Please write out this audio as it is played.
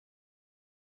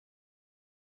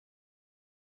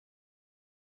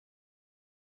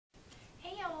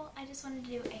I just wanted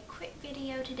to do a quick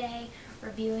video today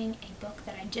reviewing a book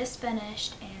that I just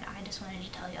finished, and I just wanted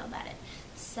to tell you all about it.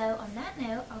 So on that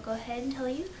note, I'll go ahead and tell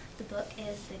you the book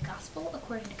is The Gospel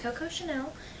According to Coco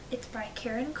Chanel. It's by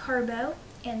Karen Carbo,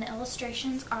 and the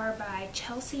illustrations are by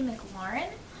Chelsea McLaurin.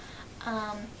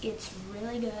 It's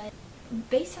really good.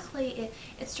 Basically,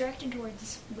 it's directed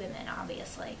towards women,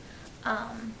 obviously,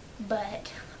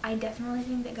 but I definitely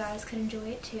think that guys could enjoy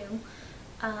it too.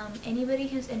 Anybody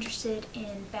who's interested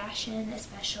in fashion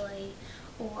especially,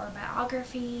 or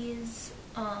biographies,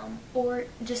 or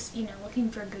just,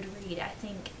 looking for a good read, I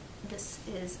think this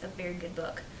is a very good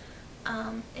book.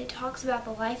 It talks about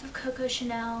the life of Coco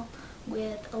Chanel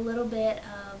with a little bit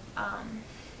of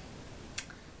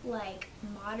like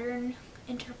modern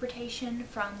interpretation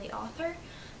from the author.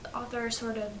 The author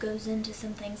sort of goes into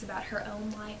some things about her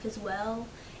own life as well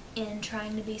in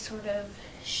trying to be sort of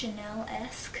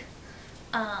Chanel-esque.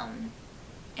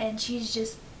 And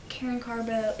Karen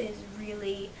Carbo is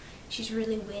she's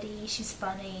really witty, she's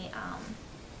funny,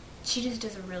 she just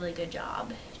does a really good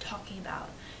job talking about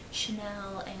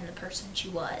Chanel and the person she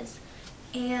was.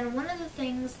 And one of the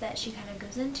things that she kind of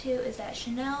goes into is that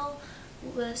Chanel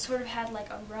had like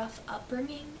a rough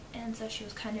upbringing, and so she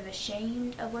was kind of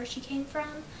ashamed of where she came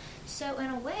from. So in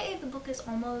a way, the book is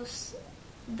almost,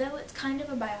 though it's kind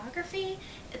of a biography,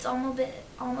 it's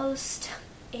almost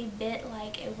a bit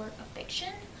like a work of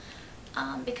fiction,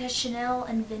 because Chanel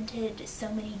invented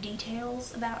so many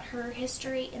details about her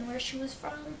history and where she was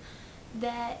from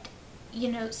that,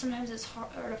 sometimes it's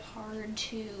hard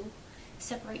to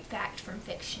separate fact from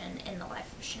fiction in the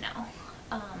life of Chanel.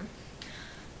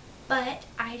 But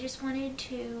I just wanted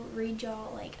to read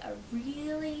y'all like a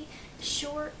really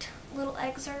short little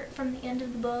excerpt from the end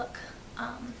of the book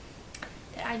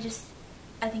that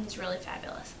I think is really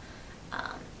fabulous.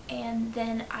 And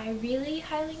then I really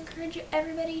highly encourage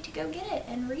everybody to go get it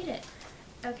and read it.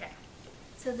 Okay,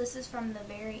 so this is from the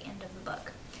very end of the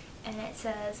book, and it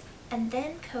says, "And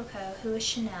then Coco, who is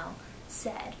Chanel,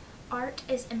 said, 'Art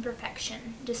is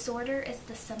imperfection, disorder is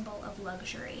the symbol of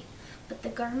luxury. But the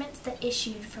garments that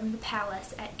issued from the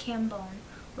palace at Cambon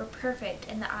were perfect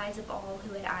in the eyes of all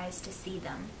who had eyes to see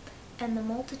them. And the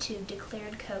multitude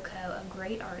declared Coco a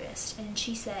great artist, and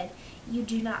she said, "You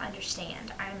do not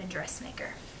understand, I am a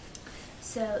dressmaker."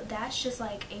 So that's just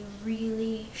like a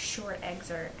really short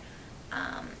excerpt,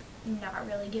 not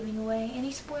really giving away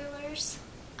any spoilers,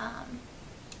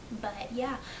 but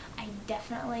yeah, I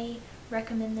definitely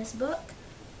recommend this book.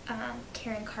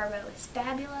 Karen Carbo is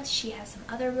fabulous. She has some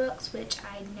other books which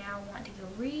I now want to go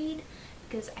read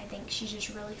because I think she's just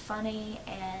really funny,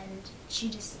 and she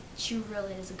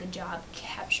really does a good job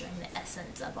capturing the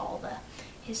essence of all the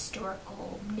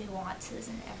historical nuances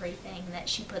and everything that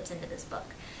she puts into this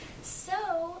book.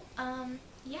 So,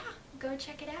 yeah, go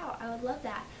check it out. I would love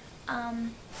that.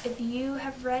 If you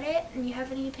have read it and you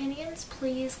have any opinions,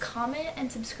 please comment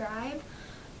and subscribe.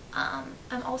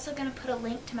 I'm also going to put a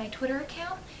link to my Twitter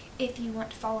account. If you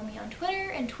want to follow me on Twitter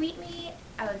and tweet me,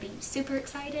 I would be super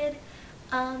excited.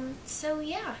 So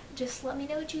yeah, just let me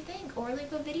know what you think, or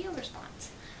leave a video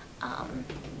response.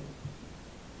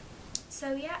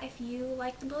 So yeah, if you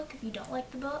like the book, if you don't like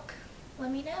the book, let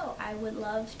me know. I would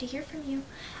love to hear from you.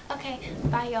 Okay,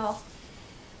 bye y'all.